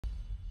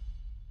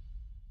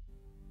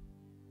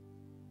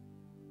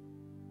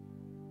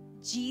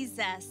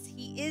Jesus,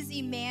 he is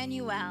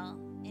Emmanuel,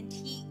 and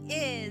he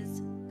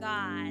is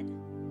God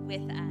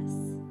with us.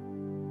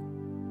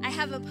 I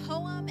have a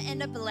poem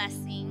and a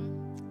blessing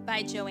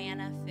by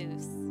Joanna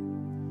Foose.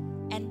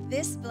 And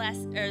this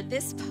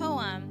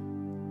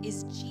poem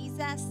is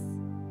Jesus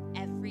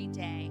every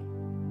day.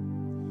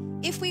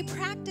 If we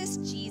practice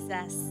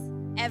Jesus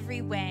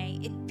every way,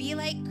 it'd be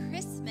like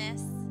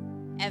Christmas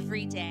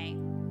every day.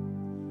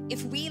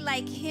 If we,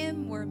 like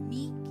him, were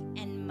meek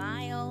and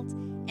mild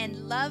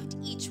and loved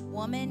each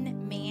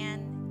woman,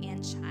 man,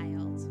 and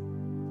child.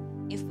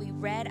 If we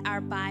read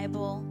our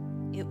Bible,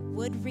 it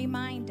would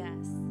remind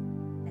us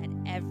that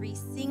every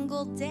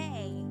single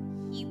day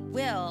he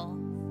will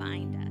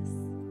find us.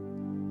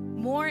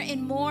 More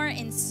and more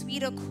in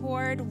sweet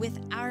accord with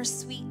our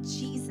sweet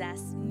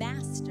Jesus,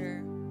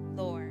 Master,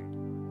 Lord,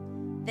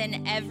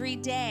 then every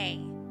day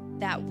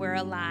that we're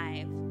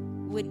alive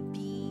would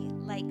be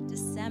like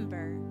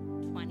December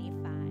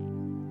 25.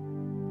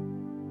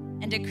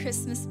 And a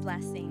Christmas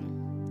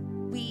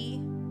blessing.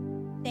 We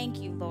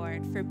thank you,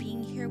 Lord, for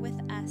being here with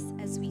us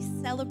as we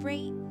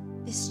celebrate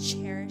this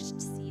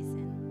cherished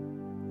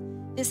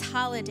season. This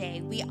holiday,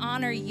 we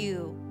honor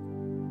you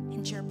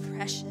and your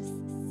precious,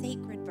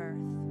 sacred birth.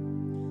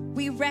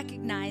 We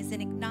recognize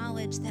and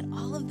acknowledge that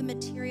all of the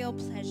material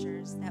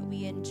pleasures that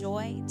we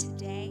enjoy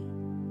today,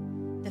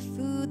 the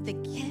food, the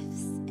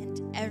gifts,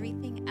 and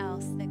everything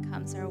else that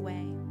comes our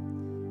way,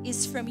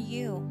 is from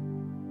you.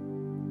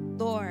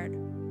 Lord,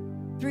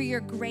 through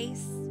your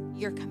grace,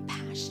 your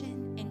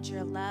compassion, and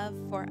your love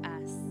for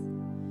us,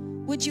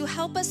 would you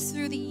help us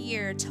through the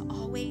year to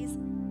always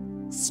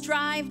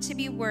strive to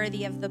be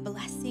worthy of the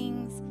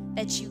blessings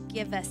that you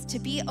give us, to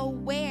be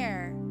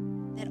aware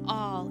that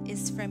all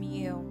is from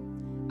you,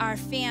 our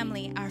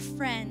family, our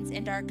friends,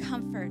 and our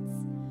comforts,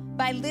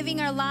 by living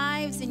our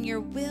lives in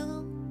your will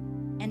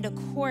and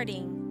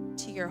according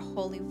to your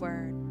holy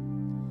word.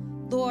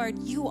 Lord,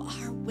 you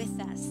are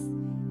with us,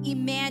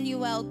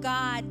 Emmanuel,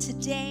 God,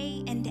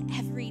 today and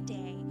every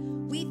day.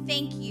 We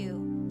thank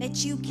you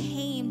that you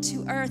came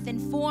to earth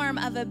in form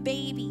of a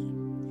baby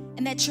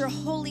and that your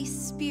Holy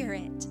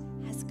Spirit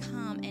has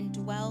come and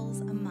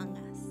dwells among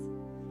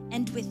us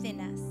and within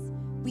us.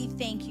 We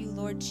thank you,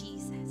 Lord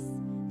Jesus,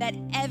 that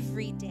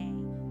every day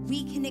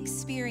we can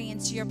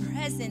experience your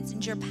presence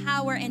and your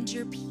power and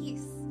your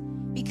peace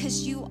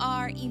because you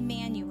are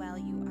Emmanuel,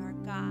 you are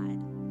God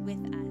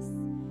with us.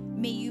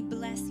 May you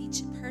bless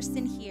each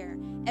person here,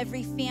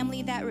 every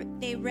family that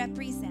they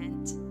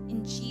represent.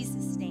 In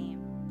Jesus' name,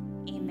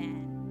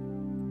 amen.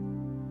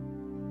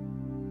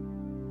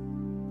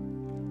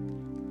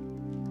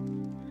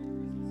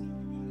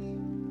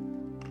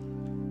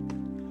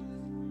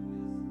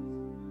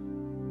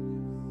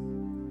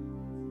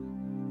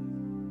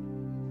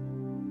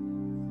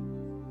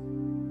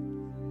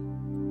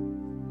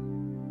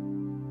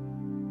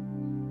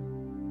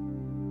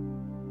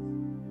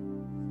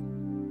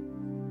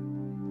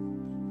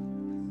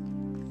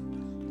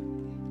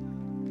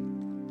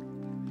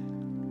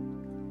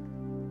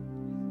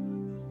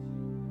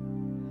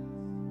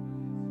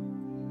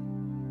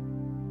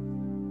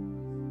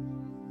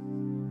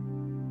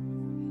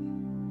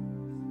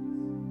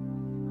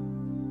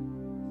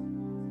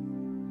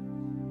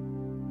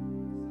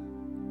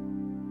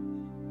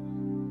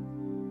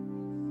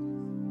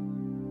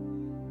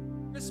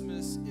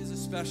 Christmas is a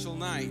special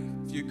night.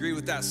 If you agree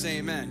with that, say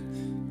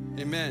amen.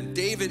 Amen.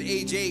 David,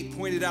 age 8,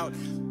 pointed out,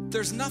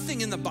 there's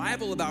nothing in the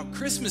Bible about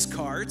Christmas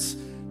cards.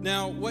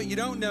 Now, what you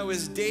don't know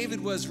is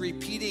David was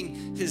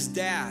repeating his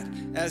dad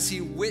as he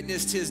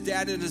witnessed his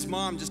dad and his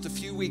mom just a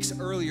few weeks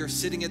earlier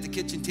sitting at the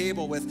kitchen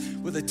table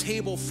with a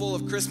table full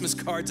of Christmas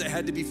cards that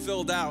had to be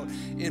filled out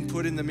and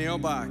put in the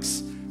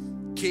mailbox.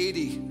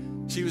 Katie,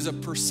 she was a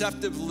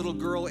perceptive little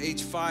girl,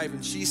 age 5,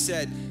 and she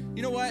said,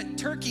 you know what?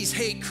 Turkeys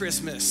hate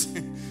Christmas.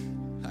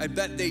 I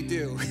bet they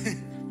do.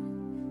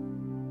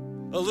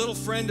 A little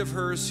friend of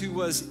hers who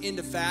was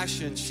into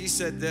fashion, she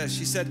said this.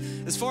 She said,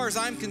 as far as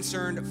I'm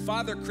concerned,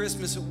 Father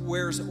Christmas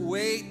wears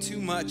way too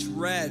much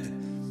red.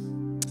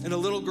 And a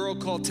little girl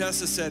called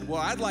Tessa said, well,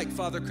 I'd like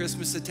Father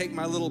Christmas to take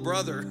my little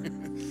brother.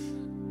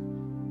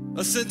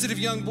 A sensitive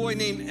young boy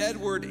named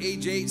Edward,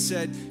 age 8,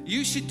 said,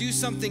 you should do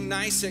something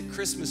nice at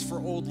Christmas for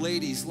old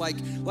ladies,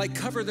 like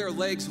cover their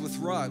legs with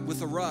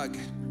a rug.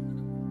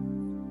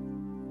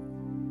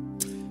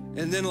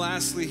 And then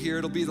lastly here,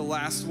 it'll be the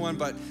last one,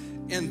 but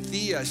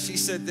Anthea, she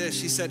said this.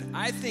 She said,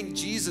 I think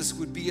Jesus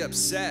would be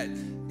upset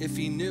if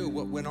he knew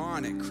what went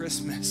on at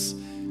Christmas.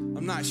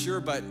 I'm not sure,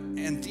 but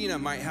Anthea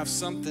might have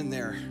something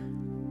there.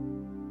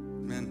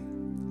 Amen.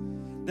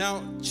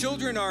 Now,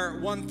 children are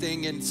one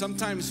thing, and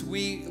sometimes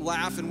we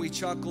laugh and we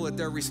chuckle at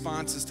their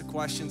responses to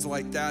questions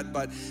like that,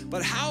 but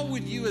how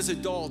would you as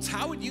adults,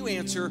 how would you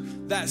answer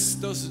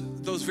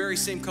those very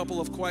same couple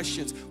of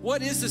questions?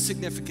 What is the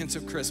significance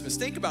of Christmas?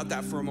 Think about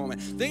that for a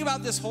moment. Think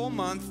about this whole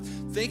month.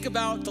 Think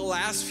about the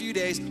last few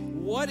days.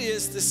 What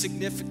is the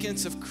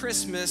significance of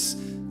Christmas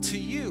to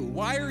you?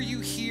 Why are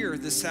you here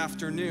this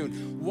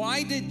afternoon?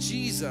 Why did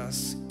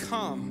Jesus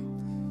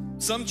come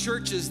Some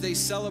churches, they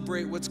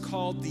celebrate what's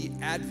called the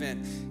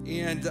Advent,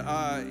 and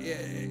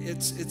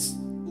it's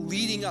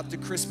leading up to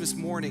Christmas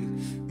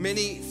morning.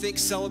 Many think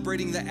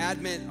celebrating the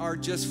Advent are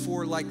just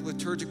for like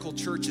liturgical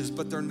churches,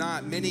 but they're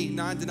not. Many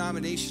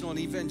non-denominational and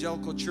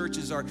evangelical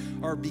churches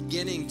are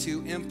beginning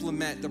to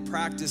implement the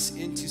practice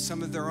into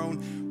some of their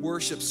own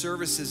worship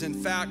services.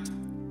 In fact,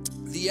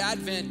 the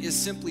Advent is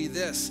simply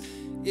this.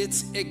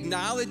 It's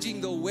acknowledging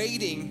the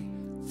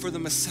waiting for the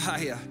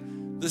Messiah,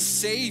 the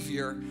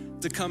Savior,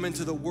 to come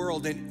into the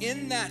world. And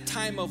in that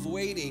time of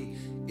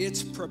waiting,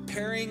 it's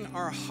preparing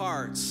our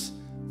hearts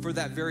for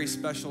that very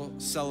special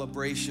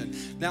celebration.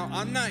 Now,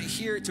 I'm not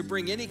here to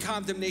bring any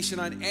condemnation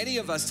on any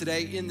of us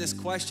today in this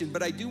question,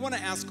 but I do want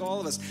to ask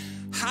all of us,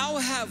 how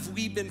have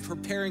we been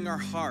preparing our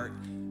heart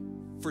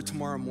for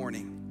tomorrow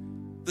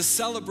morning? The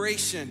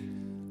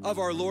celebration of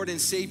our Lord and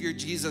Savior,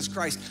 Jesus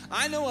Christ.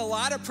 I know a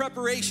lot of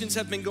preparations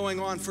have been going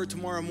on for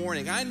tomorrow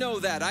morning. I know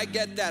that, I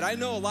get that. I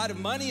know a lot of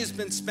money has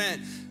been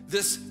spent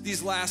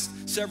these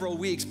last several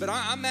weeks, but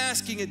I'm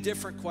asking a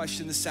different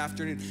question this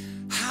afternoon.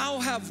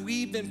 How have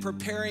we been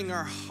preparing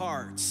our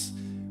hearts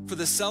for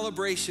the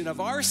celebration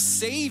of our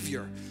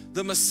Savior,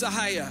 the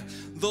Messiah,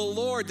 the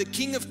Lord, the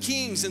King of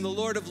Kings and the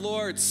Lord of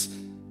Lords?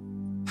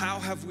 How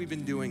have we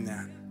been doing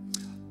that?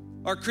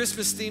 Our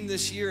Christmas theme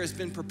this year has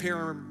been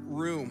Prepare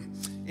Room,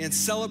 and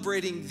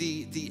celebrating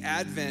the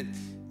Advent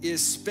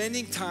is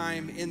spending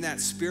time in that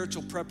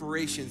spiritual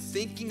preparation,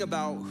 thinking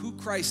about who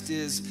Christ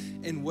is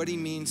and what he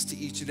means to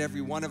each and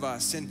every one of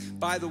us. And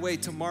by the way,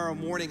 tomorrow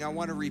morning, I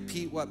want to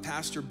repeat what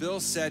Pastor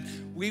Bill said.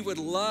 We would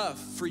love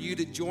for you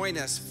to join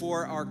us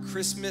for our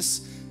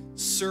Christmas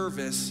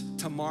service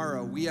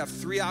tomorrow. We have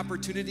 3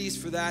 opportunities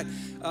for that,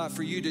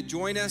 for you to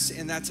join us,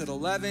 and that's at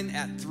 11,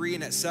 at 3,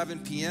 and at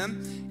 7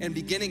 p.m. And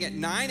beginning at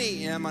 9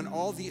 a.m. on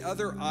all the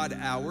other odd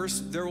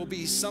hours, there will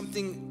be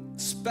something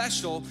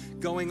special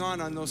going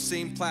on those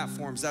same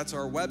platforms. That's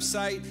our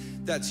website,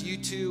 that's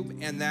YouTube,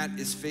 and that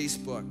is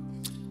Facebook.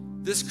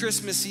 This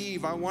Christmas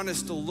Eve, I want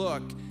us to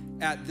look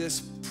at this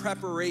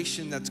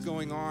preparation that's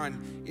going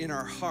on in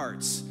our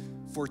hearts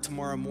for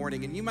tomorrow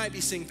morning. And you might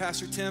be saying,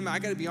 Pastor Tim, I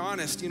gotta be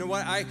honest, you know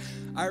what? I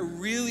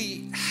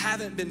really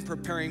haven't been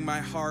preparing my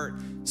heart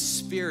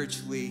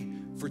spiritually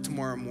for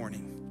tomorrow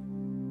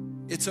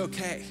morning. It's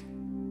okay.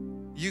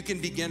 You can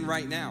begin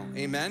right now,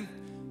 amen?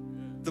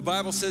 The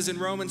Bible says in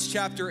Romans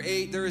chapter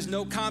 8, there is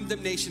no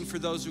condemnation for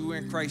those who are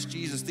in Christ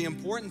Jesus. The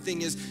important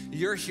thing is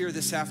you're here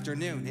this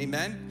afternoon,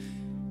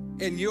 amen?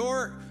 And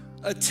your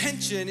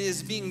attention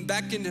is being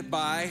beckoned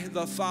by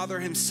the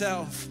Father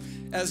himself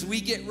as we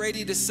get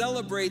ready to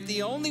celebrate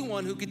the only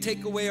one who could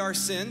take away our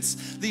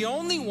sins, the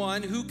only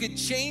one who could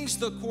change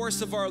the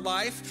course of our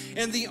life,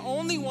 and the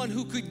only one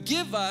who could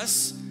give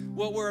us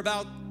what we're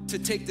about to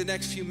take the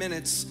next few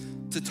minutes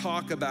to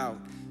talk about.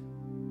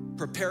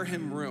 Prepare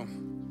him room.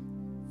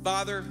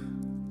 Father,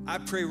 I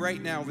pray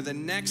right now over the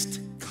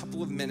next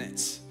couple of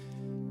minutes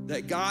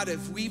that God,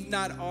 if we've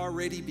not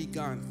already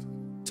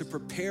begun to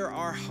prepare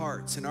our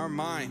hearts and our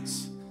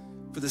minds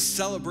for the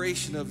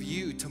celebration of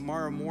you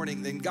tomorrow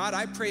morning, then God,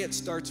 I pray it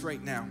starts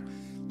right now.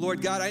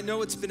 Lord God, I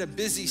know it's been a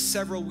busy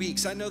several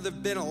weeks. I know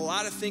there've been a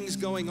lot of things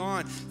going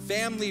on,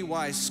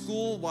 family-wise,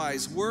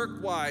 school-wise,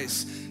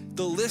 work-wise.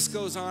 The list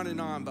goes on and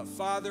on. But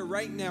Father,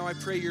 right now I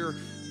pray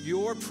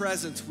your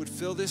presence would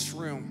fill this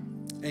room.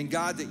 And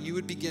God, that you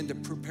would begin to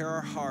prepare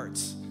our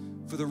hearts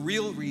for the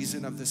real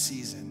reason of the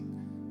season.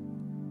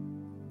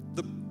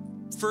 The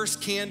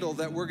first candle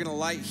that we're gonna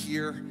light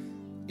here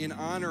in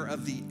honor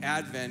of the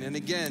Advent, and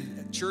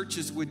again,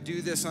 churches would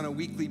do this on a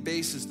weekly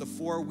basis, the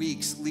 4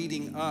 weeks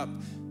leading up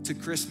to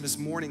Christmas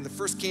morning. The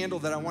first candle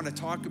that I wanna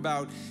talk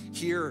about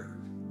here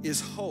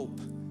is hope.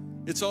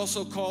 It's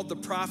also called the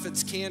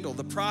prophet's candle.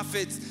 The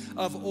prophets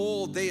of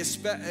old, they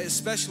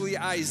especially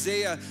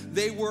Isaiah,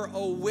 they were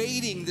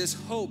awaiting this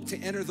hope to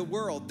enter the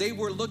world. They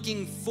were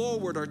looking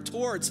forward or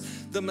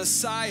towards the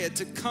Messiah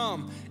to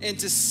come and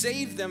to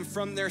save them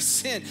from their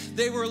sin.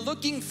 They were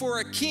looking for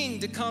a king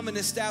to come and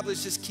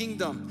establish his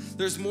kingdom.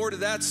 There's more to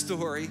that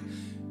story.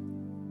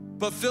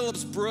 But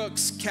Phillips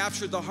Brooks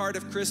captured the heart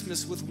of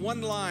Christmas with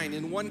one line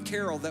in one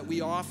carol that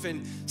we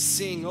often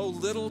sing, "O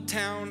little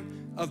town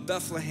of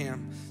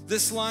Bethlehem."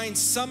 This line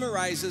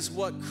summarizes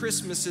what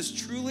Christmas is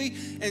truly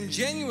and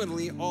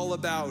genuinely all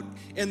about.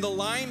 And the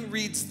line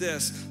reads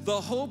this: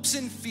 "The hopes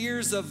and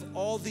fears of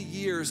all the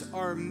years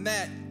are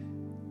met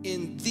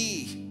in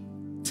thee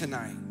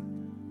tonight."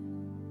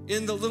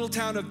 In the little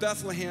town of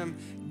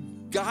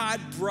Bethlehem, God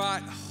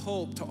brought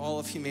hope to all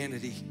of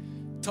humanity.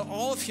 To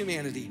all of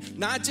humanity,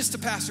 not just to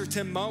Pastor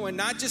Tim Moen,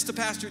 not just to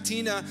Pastor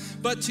Tina,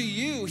 but to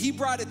you. He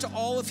brought it to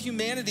all of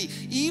humanity,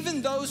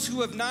 even those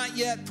who have not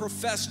yet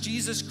professed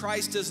Jesus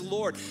Christ as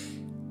Lord.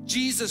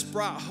 Jesus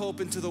brought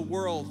hope into the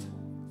world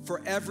for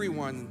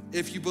everyone.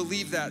 If you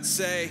believe that,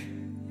 say.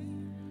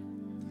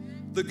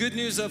 The good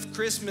news of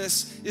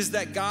Christmas is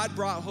that God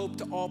brought hope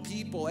to all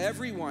people,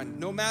 everyone,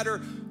 no matter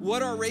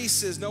what our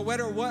race is, no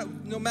matter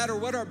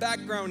what our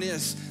background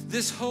is.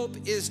 This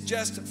hope is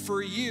just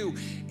for you.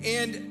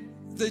 And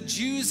the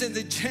Jews and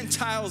the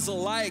Gentiles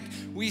alike,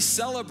 we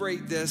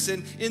celebrate this.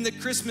 And in the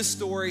Christmas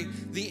story,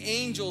 the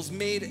angels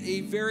made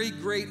a very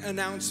great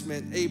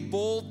announcement, a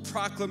bold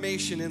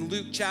proclamation in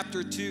Luke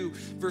chapter 2,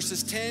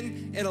 verses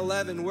 10 and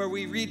 11, where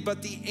we read,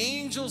 "But the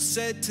angel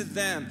said to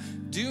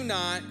them, 'Do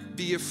not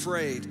be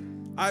afraid.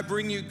 I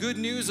bring you good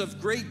news of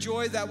great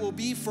joy that will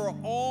be for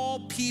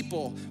all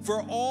people,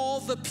 for all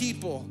the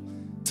people.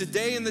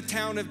 Today in the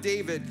town of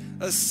David,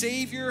 a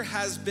Savior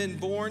has been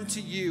born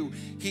to you.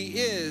 He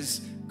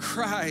is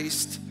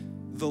Christ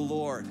the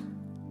Lord.'"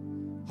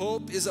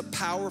 Hope is a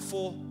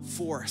powerful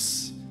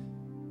force.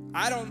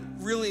 I don't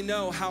really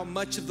know how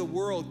much of the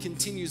world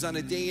continues on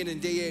a day in and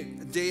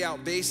day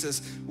out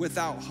basis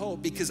without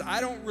hope, because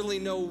I don't really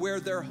know where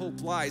their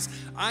hope lies.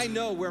 I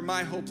know where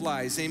my hope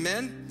lies.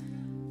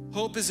 Amen?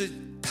 Hope is a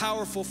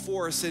powerful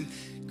force, and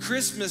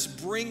Christmas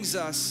brings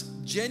us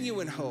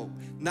genuine hope,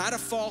 not a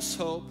false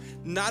hope,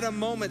 not a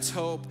moment's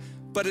hope,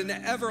 but an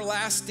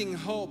everlasting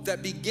hope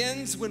that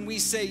begins when we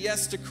say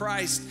yes to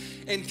Christ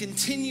and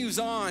continues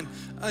on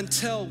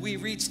until we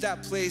reach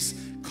that place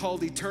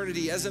called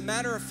eternity. As a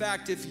matter of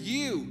fact, if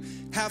you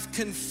have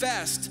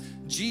confessed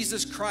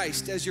Jesus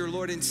Christ as your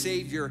Lord and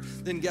Savior,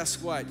 then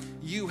guess what?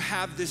 You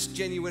have this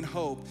genuine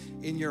hope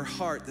in your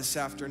heart this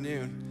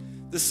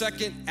afternoon. The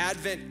second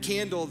Advent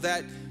candle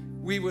that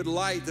we would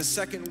light the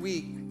second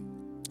week,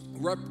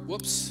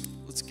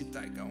 let's get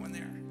that going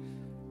there,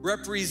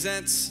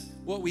 represents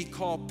what we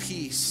call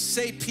peace.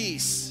 Say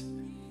peace.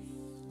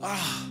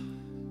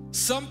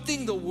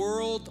 Something the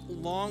world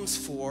longs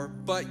for,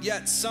 but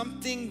yet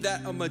something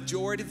that a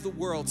majority of the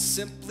world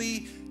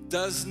simply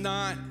does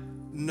not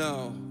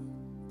know.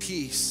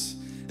 Peace.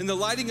 In the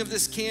lighting of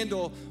this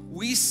candle,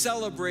 we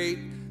celebrate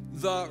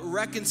the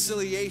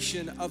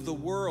reconciliation of the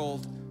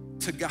world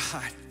to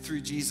God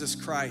through Jesus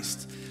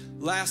Christ.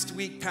 Last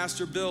week,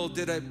 Pastor Bill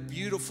did a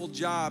beautiful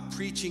job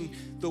preaching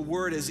the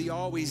word as he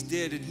always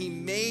did, and he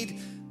made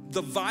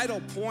the vital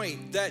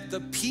point that the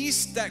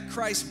peace that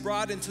Christ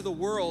brought into the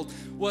world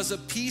was a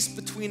peace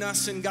between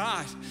us and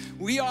God.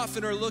 We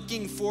often are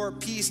looking for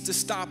peace to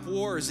stop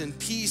wars and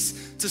peace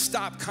to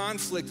stop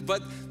conflict,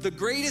 but the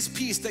greatest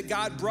peace that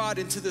God brought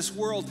into this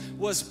world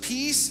was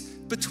peace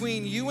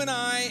between you and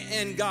I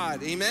and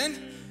God.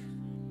 Amen?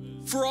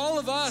 For all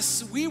of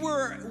us, we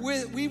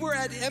were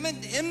at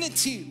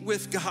enmity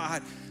with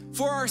God.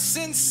 For our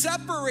sins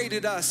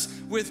separated us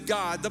with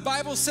God. The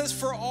Bible says,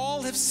 "For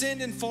all have sinned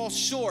and fall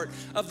short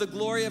of the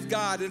glory of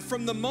God." And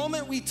from the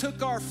moment we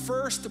took our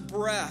first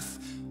breath,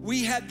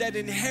 we had that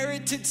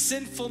inherited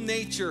sinful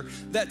nature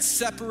that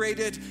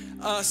separated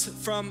us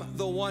from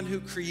the one who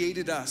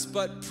created us.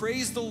 But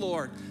praise the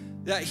Lord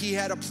that he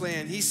had a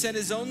plan. He sent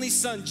his only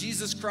son,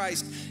 Jesus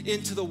Christ,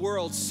 into the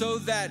world so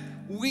that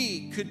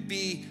we could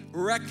be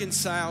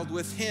reconciled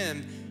with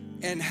him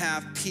and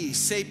have peace.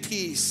 Say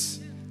peace.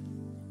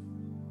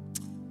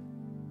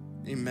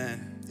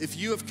 Amen. If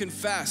you have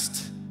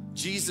confessed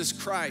Jesus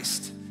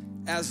Christ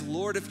as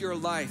Lord of your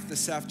life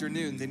this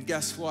afternoon, then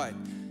guess what?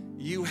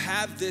 You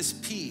have this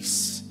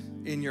peace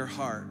in your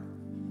heart.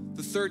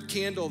 The third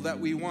candle that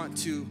we want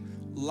to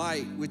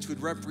light, which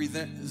would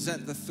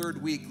represent the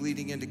third week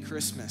leading into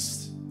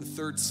Christmas, the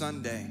third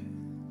Sunday,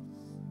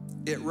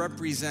 it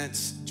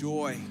represents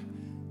joy.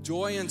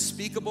 Joy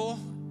unspeakable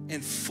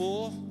and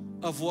full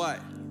of what?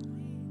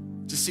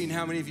 Just seeing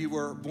how many of you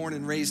were born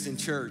and raised in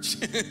church.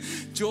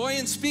 Joy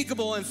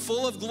unspeakable and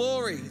full of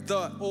glory,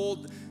 the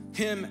old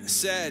hymn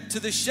said. To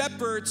the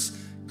shepherds,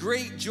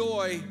 great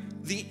joy.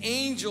 The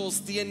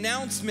angels, the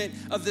announcement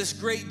of this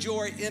great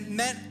joy, it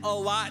meant a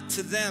lot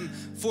to them.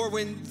 For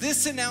when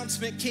this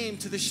announcement came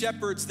to the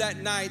shepherds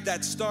that night,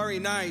 that starry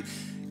night,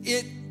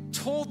 it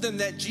told them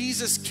that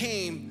Jesus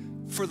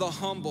came for the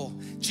humble.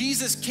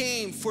 Jesus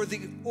came for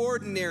the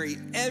ordinary,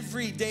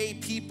 everyday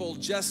people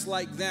just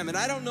like them. And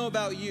I don't know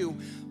about you,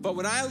 but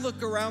when I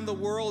look around the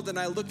world and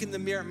I look in the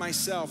mirror at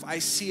myself, I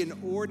see an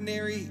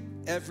ordinary,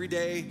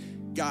 everyday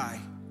guy.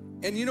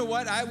 And you know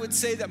what? I would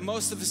say that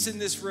most of us in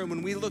this room,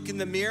 when we look in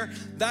the mirror,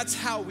 that's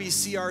how we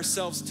see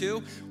ourselves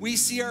too. We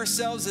see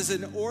ourselves as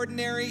an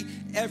ordinary,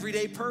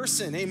 everyday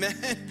person. Amen.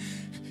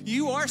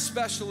 You are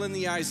special in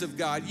the eyes of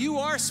God. You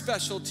are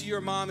special to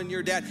your mom and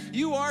your dad.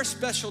 You are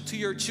special to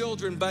your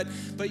children. But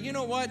you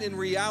know what? In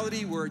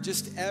reality, we're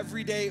just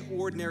everyday,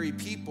 ordinary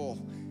people.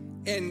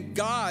 And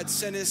God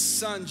sent his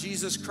son,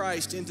 Jesus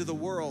Christ, into the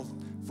world,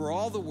 for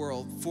all the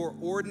world, for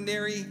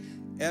ordinary,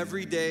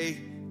 everyday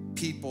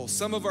people.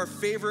 Some of our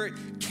favorite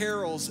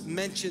carols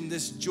mention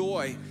this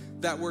joy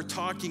that we're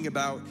talking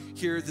about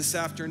here this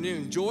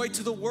afternoon. Joy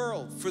to the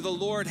world, for the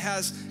Lord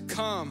has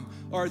come.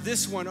 Or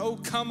this one, oh,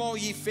 come all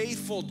ye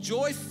faithful,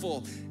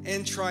 joyful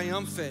and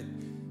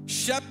triumphant.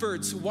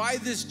 Shepherds, why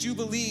this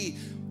jubilee?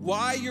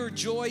 Why your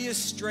joyous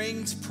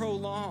strains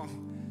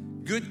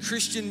prolong? Good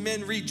Christian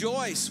men,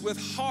 rejoice with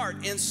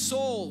heart and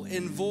soul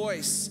and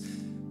voice.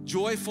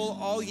 Joyful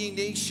all ye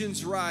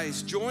nations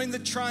rise. Join the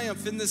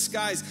triumph in the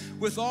skies.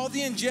 With all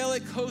the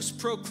angelic hosts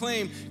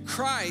proclaim,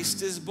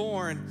 Christ is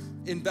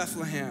born in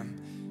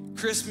Bethlehem.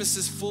 Christmas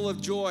is full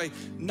of joy,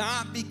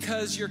 not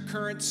because your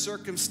current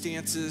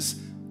circumstances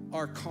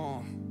are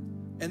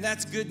calm. And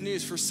that's good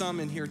news for some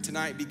in here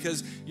tonight,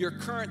 because your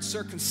current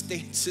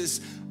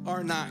circumstances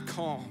are not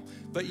calm.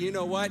 But you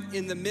know what?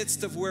 In the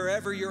midst of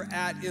wherever you're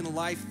at in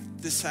life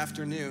this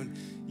afternoon,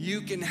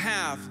 you can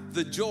have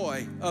the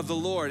joy of the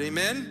Lord.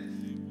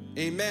 Amen?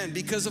 Amen.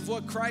 Because of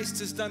what Christ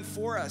has done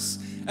for us.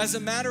 As a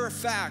matter of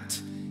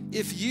fact,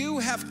 if you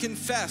have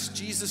confessed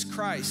Jesus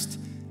Christ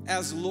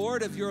as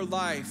Lord of your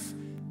life,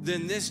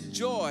 then this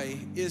joy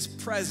is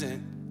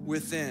present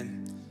within.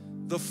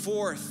 The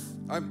fourth,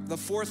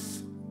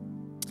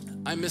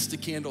 I missed a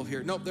candle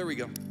here. Nope, there we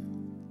go.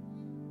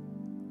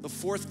 The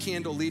fourth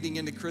candle leading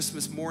into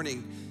Christmas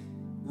morning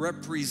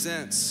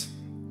represents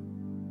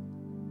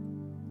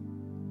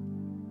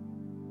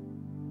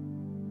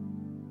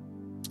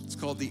it's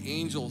called the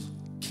angel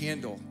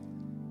candle,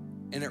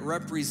 and it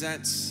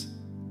represents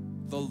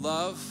the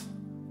love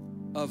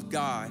of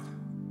God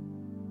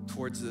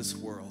towards this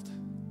world.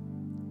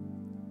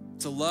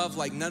 It's a love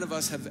like none of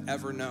us have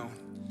ever known.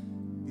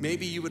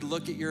 Maybe you would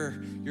look at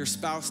your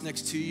spouse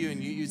next to you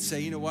and you'd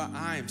say, you know what,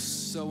 I am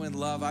so in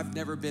love. I've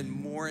never been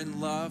more in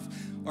love.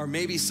 Or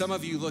maybe some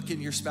of you look at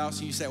your spouse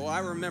and you say, well, I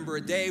remember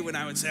a day when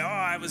I would say, oh,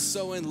 I was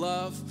so in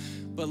love.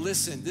 But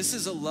listen, this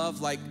is a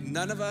love like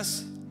none of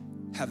us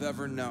have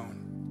ever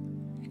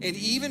known. And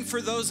even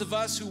for those of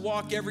us who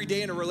walk every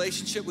day in a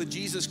relationship with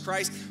Jesus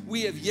Christ,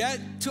 we have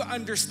yet to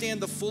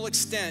understand the full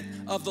extent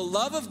of the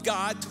love of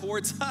God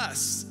towards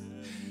us.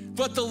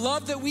 But the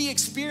love that we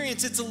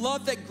experience, it's a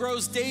love that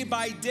grows day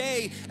by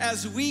day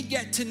as we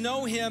get to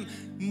know him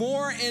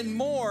more and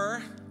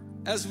more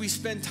as we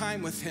spend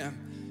time with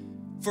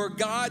him. For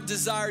God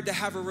desired to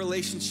have a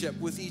relationship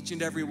with each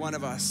and every one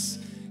of us.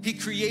 He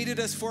created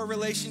us for a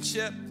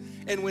relationship,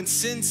 and when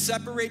sin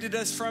separated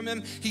us from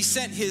him, he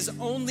sent his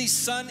only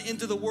son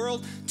into the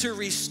world to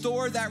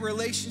restore that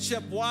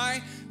relationship.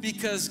 Why?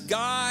 Because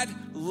God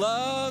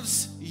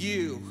loves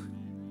you.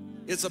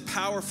 It's a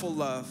powerful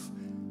love.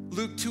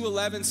 Luke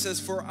 2:11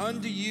 says, for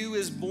unto you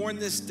is born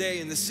this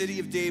day in the city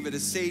of David a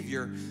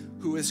Savior,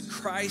 who is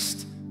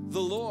Christ the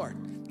Lord.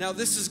 Now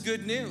this is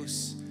good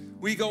news.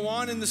 We go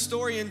on in the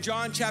story in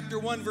John chapter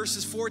 1,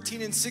 verses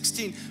 14 and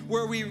 16,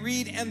 where we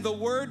read, and the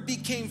Word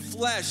became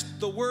flesh.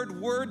 The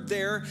word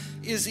there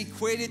is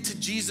equated to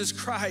Jesus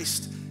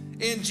Christ.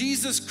 And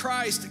Jesus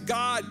Christ,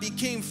 God,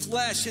 became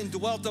flesh and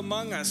dwelt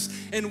among us.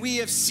 And we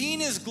have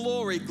seen his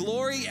glory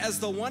as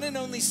the one and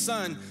only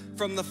Son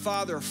from the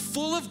Father,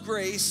 full of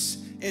grace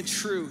and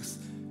truth.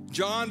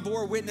 John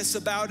bore witness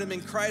about him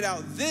and cried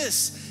out,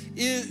 this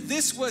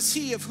was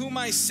he of whom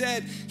I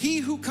said, he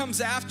who comes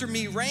after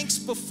me ranks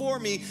before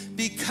me,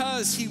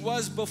 because he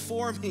was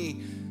before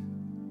me.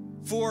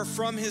 For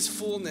from his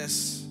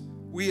fullness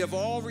we have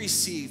all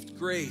received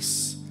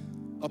grace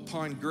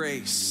upon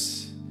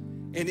grace.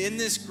 And in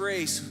this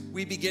grace,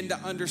 we begin to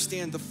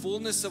understand the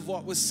fullness of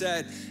what was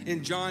said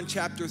in John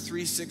chapter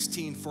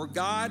 3:16. For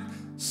God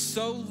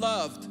so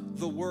loved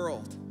the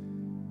world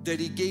that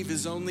he gave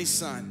his only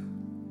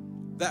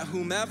Son, that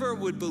whomever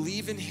would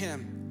believe in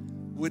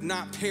him would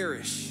not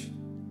perish,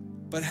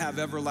 but have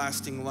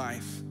everlasting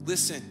life.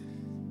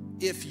 Listen,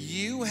 if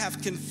you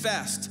have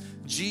confessed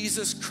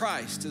Jesus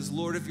Christ as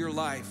Lord of your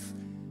life,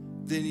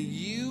 then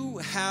you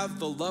have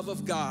the love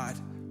of God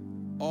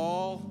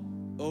all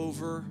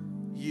over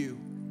you.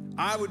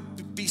 I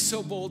would be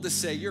so bold to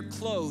say you're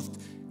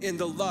clothed in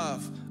the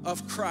love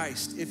of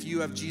Christ if you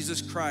have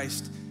Jesus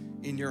Christ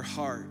in your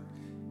heart.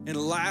 And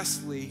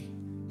lastly,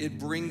 it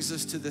brings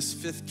us to this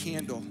fifth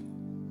candle.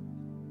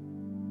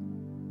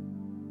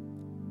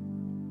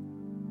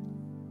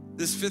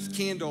 This fifth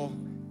candle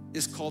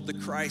is called the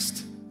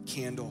Christ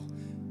candle.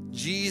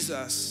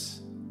 Jesus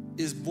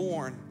is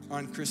born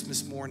on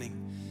Christmas morning.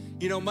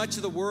 You know, much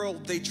of the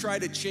world, they try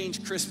to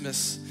change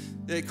Christmas.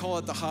 They call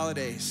it the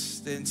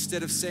holidays.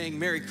 Instead of saying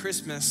Merry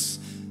Christmas,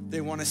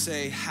 they want to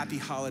say Happy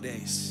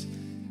Holidays.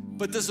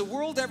 But does the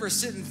world ever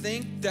sit and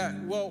think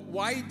that, well,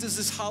 why does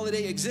this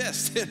holiday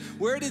exist?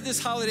 Where did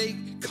this holiday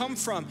come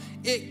from?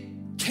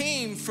 It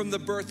came from the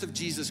birth of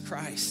Jesus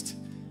Christ.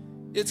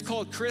 It's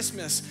called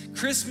Christmas.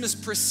 Christmas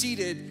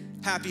preceded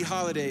Happy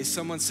Holidays.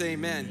 Someone say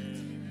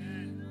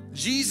amen.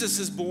 Jesus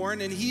is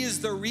born, and he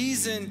is the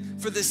reason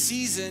for the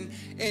season,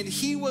 and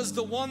he was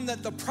the one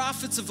that the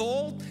prophets of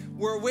old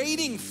were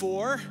waiting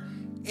for,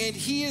 and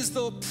he is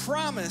the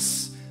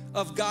promise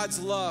of God's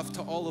love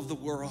to all of the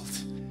world.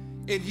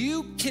 And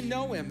you can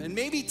know him. And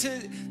maybe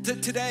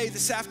today,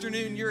 this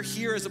afternoon, you're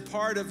here as a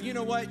part of, you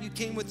know what, you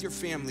came with your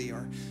family,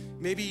 or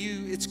maybe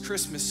it's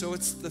Christmas, so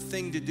it's the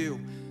thing to do.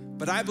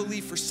 But I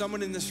believe for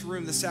someone in this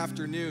room this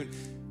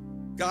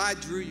afternoon, God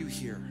drew you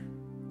here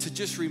to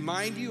just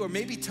remind you, or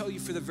maybe tell you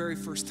for the very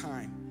first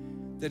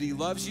time, that he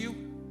loves you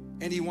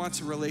and he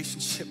wants a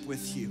relationship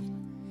with you.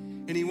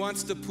 And he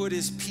wants to put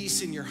his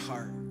peace in your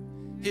heart,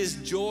 his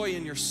joy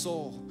in your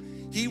soul.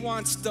 He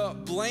wants to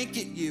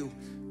blanket you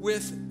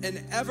with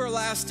an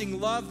everlasting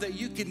love that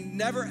you can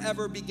never,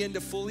 ever begin to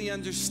fully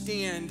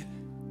understand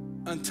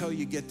until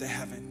you get to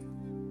heaven.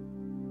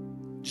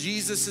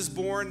 Jesus is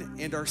born,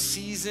 and our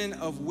season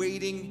of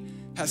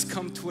waiting has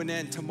come to an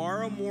end.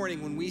 Tomorrow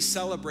morning when we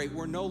celebrate,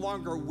 we're no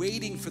longer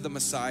waiting for the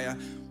Messiah.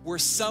 We're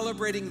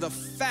celebrating the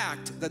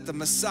fact that the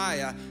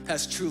Messiah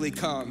has truly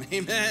come.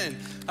 Amen.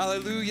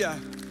 Hallelujah.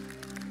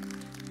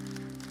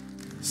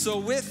 So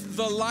with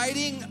the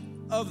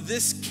lighting of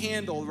this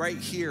candle right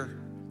here,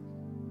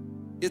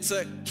 it's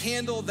a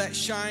candle that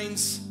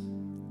shines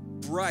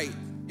bright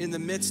in the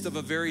midst of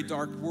a very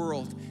dark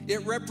world.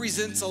 It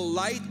represents a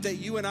light that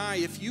you and I,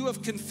 if you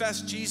have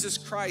confessed Jesus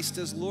Christ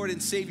as Lord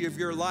and Savior of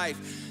your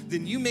life,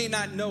 then you may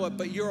not know it,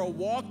 but you're a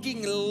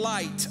walking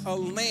light, a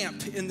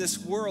lamp in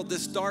this world,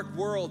 this dark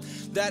world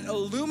that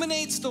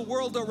illuminates the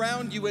world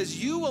around you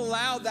as you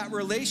allow that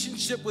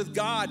relationship with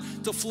God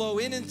to flow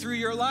in and through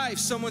your life.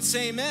 Someone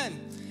say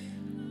amen.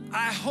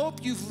 I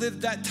hope you've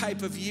lived that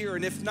type of year,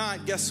 and if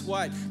not, guess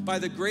what? By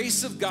the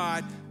grace of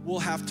God, we'll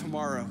have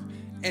tomorrow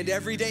and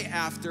every day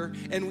after,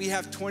 and we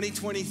have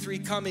 2023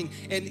 coming.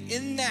 And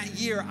in that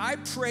year, I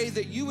pray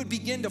that you would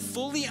begin to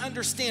fully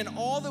understand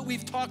all that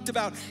we've talked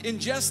about in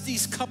just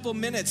these couple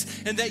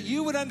minutes, and that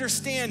you would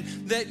understand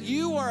that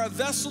you are a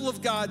vessel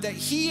of God, that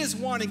He is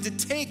wanting to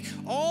take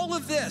all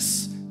of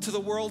this to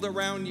the world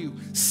around you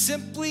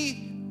simply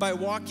by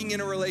walking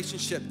in a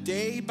relationship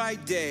day by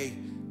day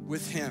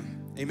with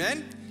Him.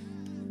 Amen?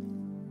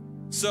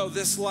 So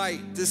this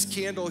light, this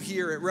candle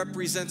here, it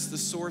represents the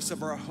source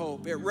of our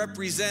hope. It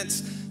represents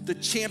the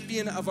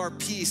champion of our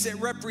peace. It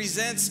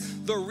represents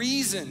the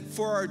reason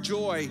for our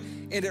joy,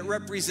 and it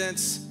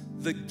represents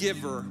the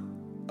giver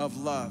of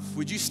love.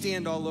 Would you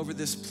stand all over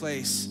this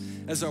place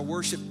as our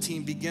worship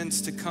team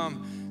begins to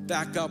come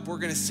back up? We're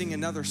gonna sing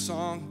another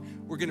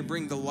song. We're gonna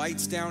bring the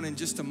lights down in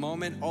just a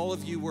moment. All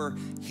of you were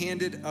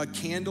handed a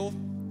candle,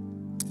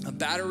 a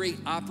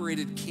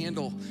battery-operated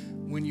candle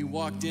when you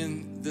walked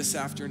in this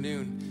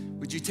afternoon.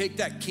 Would you take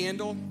that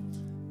candle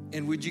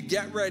and would you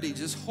get ready?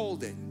 Just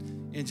hold it.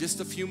 In just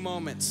a few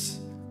moments,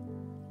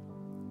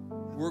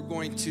 we're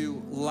going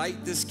to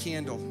light this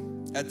candle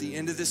at the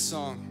end of this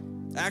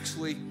song.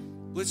 Actually,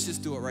 let's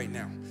just do it right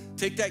now.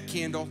 Take that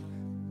candle,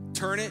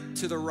 turn it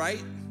to the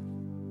right.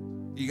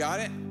 You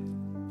got it?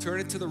 Turn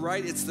it to the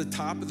right. It's the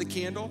top of the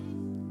candle.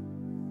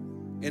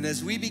 And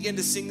as we begin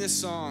to sing this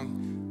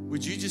song,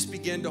 would you just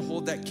begin to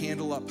hold that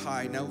candle up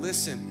high? Now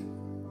listen.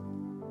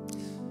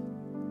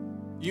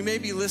 You may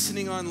be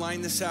listening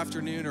online this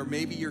afternoon, or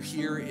maybe you're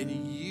here and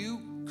you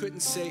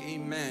couldn't say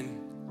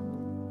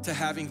amen to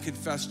having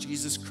confessed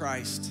Jesus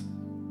Christ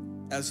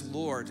as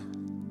Lord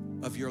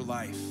of your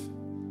life.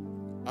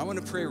 I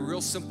want to pray a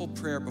real simple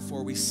prayer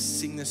before we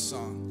sing this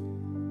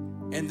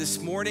song. And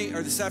this morning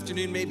or this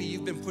afternoon, maybe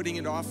you've been putting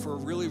it off for a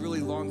really, really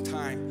long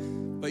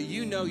time, but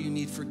you know you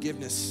need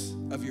forgiveness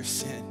of your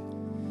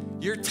sin.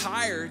 You're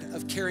tired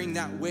of carrying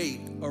that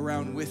weight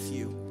around with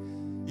you.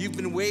 You've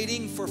been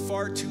waiting for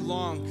far too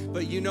long,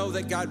 but you know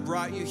that God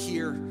brought you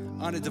here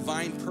on a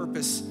divine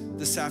purpose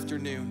this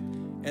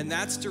afternoon. And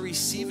that's to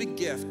receive a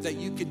gift that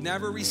you could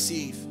never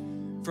receive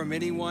from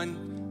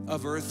anyone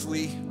of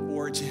earthly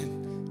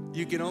origin.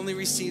 You can only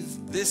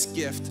receive this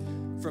gift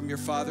from your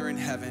Father in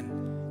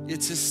heaven.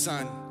 It's His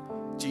Son,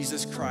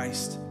 Jesus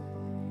Christ.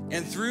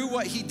 And through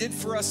what He did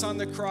for us on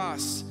the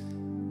cross,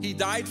 He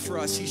died for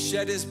us, He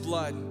shed His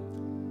blood.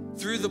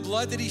 Through the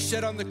blood that He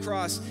shed on the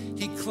cross,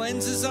 He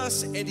cleanses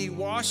us and He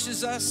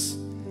washes us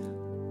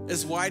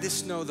as white as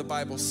snow, the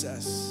Bible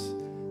says.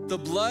 The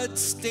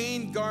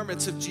blood-stained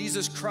garments of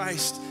Jesus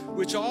Christ,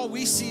 which all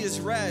we see is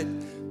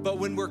red, but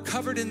when we're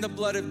covered in the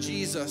blood of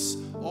Jesus,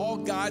 all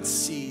God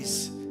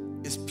sees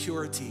is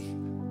purity,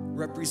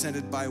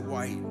 represented by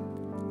white.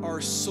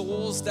 Our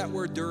souls that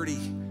were dirty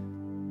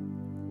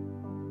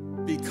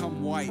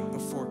become white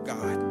before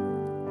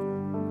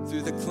God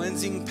through the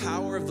cleansing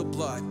power of the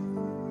blood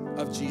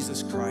of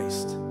Jesus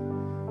Christ.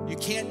 You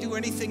can't do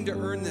anything to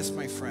earn this,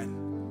 my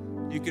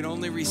friend. You can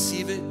only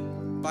receive it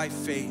by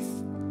faith.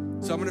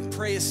 So I'm gonna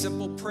pray a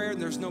simple prayer,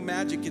 and there's no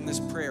magic in this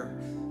prayer.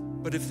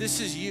 But if this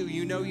is you,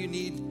 you know you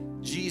need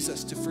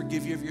Jesus to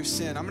forgive you of your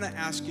sin. I'm gonna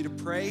ask you to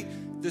pray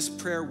this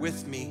prayer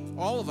with me.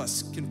 All of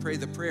us can pray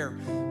the prayer,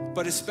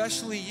 but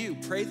especially you.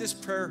 Pray this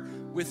prayer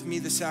with me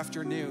this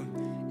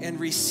afternoon and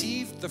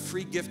receive the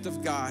free gift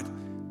of God,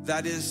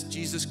 that is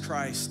Jesus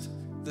Christ,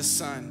 the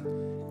Son.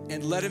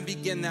 And let Him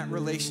begin that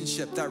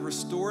relationship, that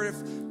restorative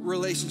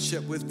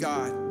relationship with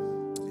God.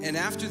 And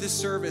after this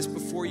service,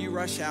 before you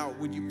rush out,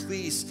 would you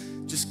please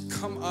just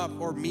come up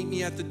or meet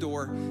me at the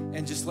door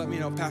and just let me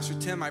know, Pastor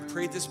Tim, I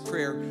prayed this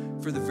prayer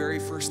for the very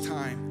first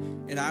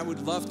time, and I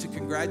would love to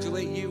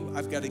congratulate you.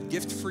 I've got a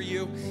gift for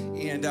you,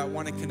 and I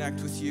want to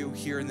connect with you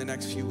here in the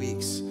next few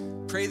weeks.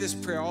 Pray this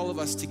prayer, all of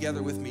us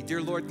together with me.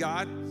 Dear Lord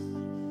God,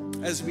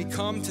 as we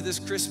come to this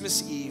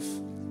Christmas Eve,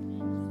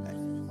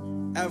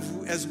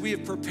 as we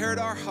have prepared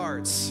our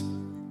hearts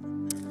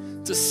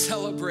to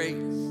celebrate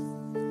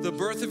the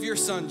birth of your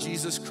Son,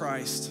 Jesus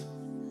Christ,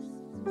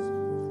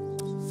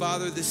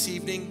 Father, this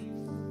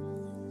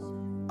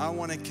evening, I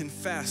want to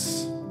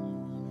confess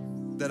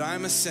that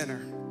I'm a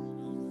sinner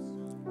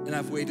and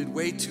I've waited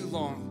way too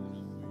long.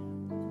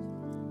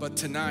 But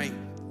tonight,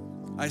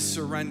 I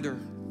surrender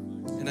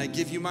and I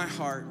give you my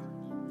heart,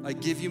 I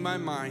give you my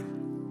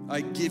mind,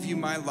 I give you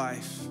my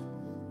life,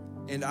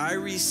 and I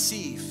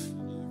receive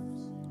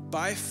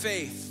by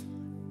faith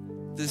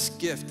this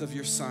gift of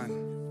your Son.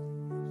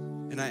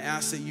 And I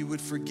ask that you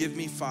would forgive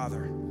me,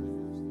 Father,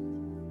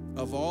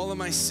 of all of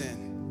my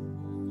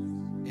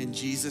sin, in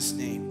Jesus'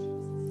 name.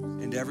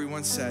 And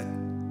everyone said,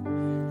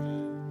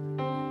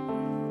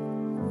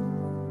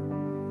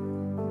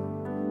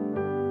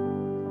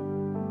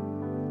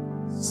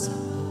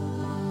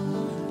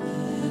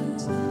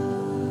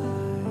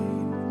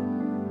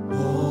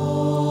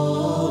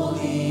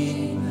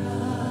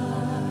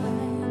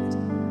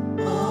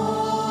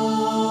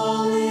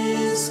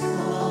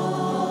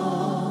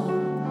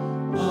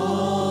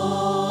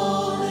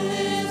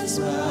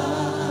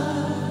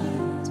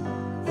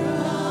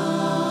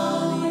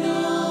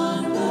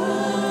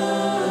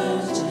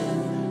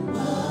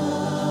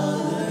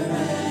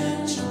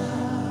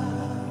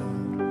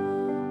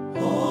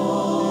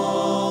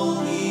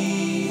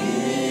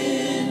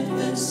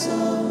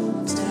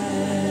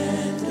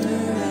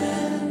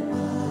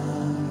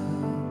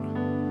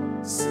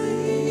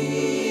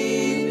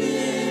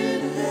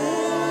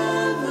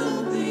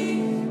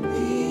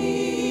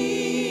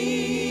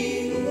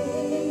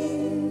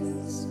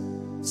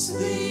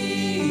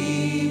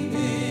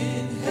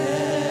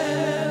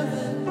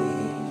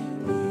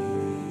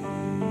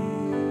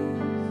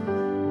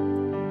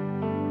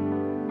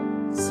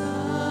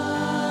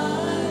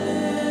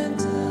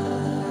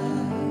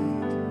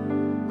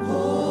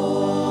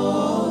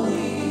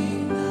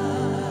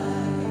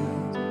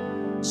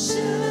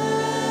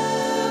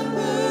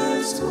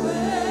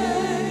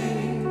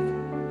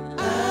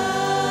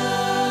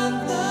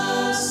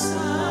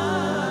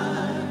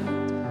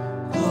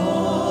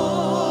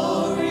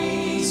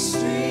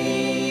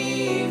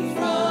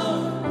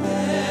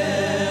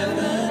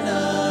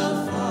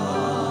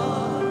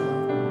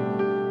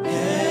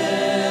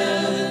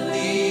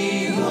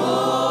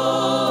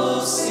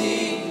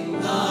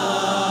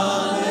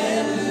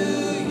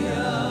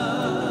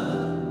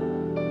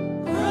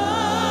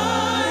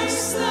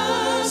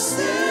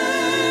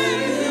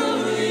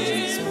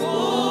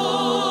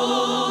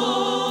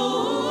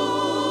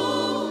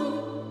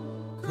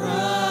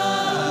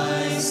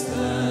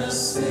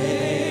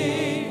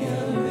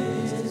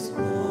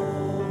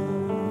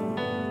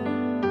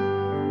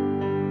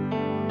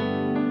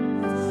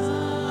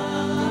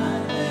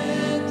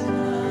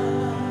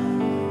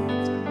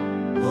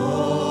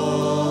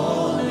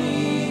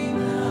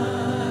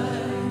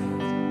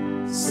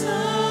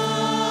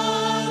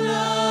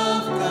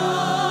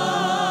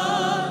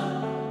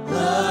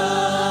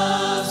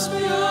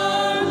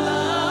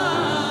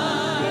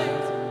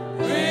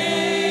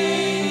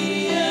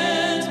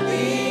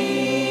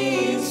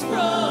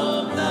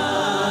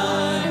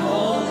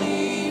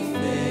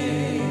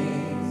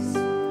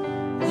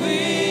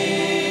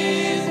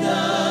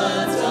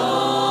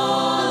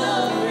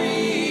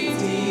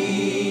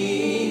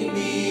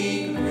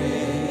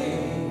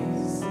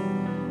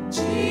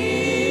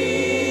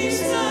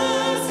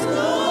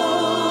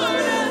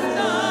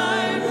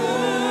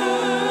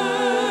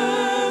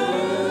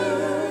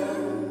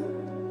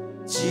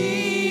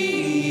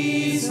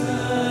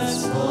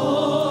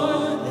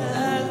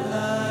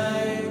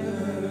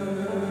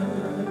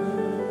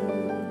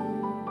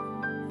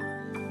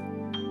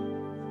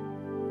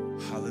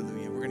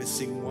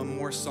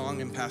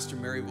 Pastor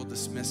Mary will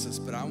dismiss us,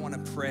 but I want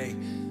to pray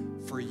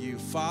for you.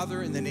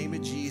 Father, in the name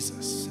of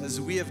Jesus, as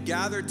we have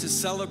gathered to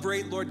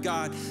celebrate, Lord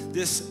God,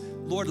 this,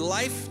 Lord,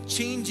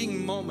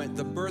 life-changing moment,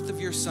 the birth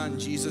of your Son,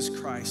 Jesus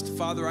Christ.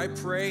 Father, I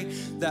pray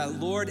that,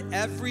 Lord,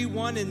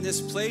 everyone in this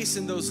place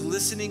and those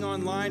listening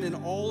online and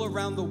all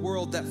around the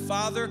world, that,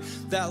 Father,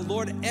 that,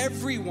 Lord,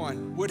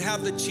 everyone would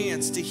have the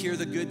chance to hear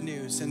the good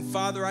news. And,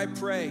 Father, I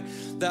pray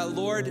that,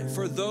 Lord,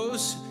 for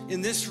those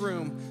in this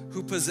room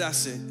who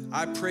possess it,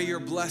 I pray your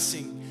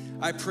blessing.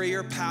 I pray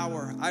your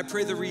power. I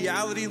pray the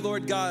reality,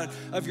 Lord God,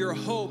 of your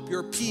hope,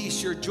 your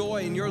peace, your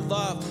joy, and your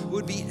love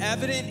would be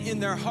evident in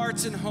their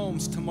hearts and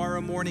homes tomorrow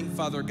morning,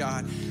 Father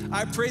God.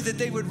 I pray that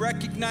they would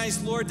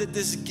recognize, Lord, that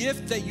this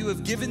gift that you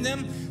have given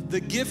them, the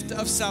gift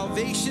of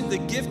salvation, the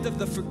gift of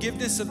the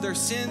forgiveness of their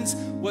sins,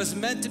 was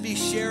meant to be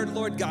shared,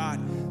 Lord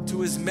God,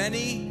 to as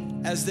many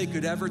as they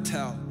could ever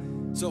tell.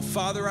 So,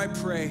 Father, I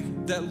pray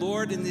that,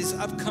 Lord, in these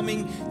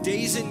upcoming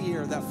days and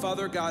year, that,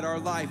 Father God, our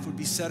life would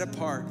be set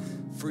apart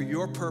for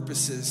your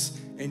purposes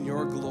and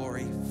your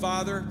glory.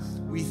 Father,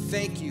 we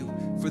thank you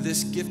for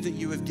this gift that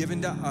you have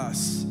given to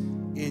us.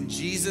 In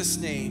Jesus'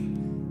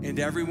 name, and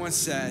everyone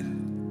said,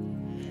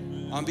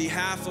 on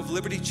behalf of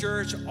Liberty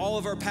Church, all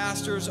of our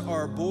pastors,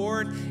 our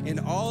board, and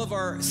all of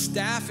our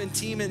staff and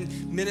team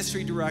and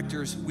ministry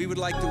directors, we would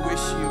like to wish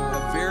you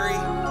a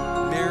very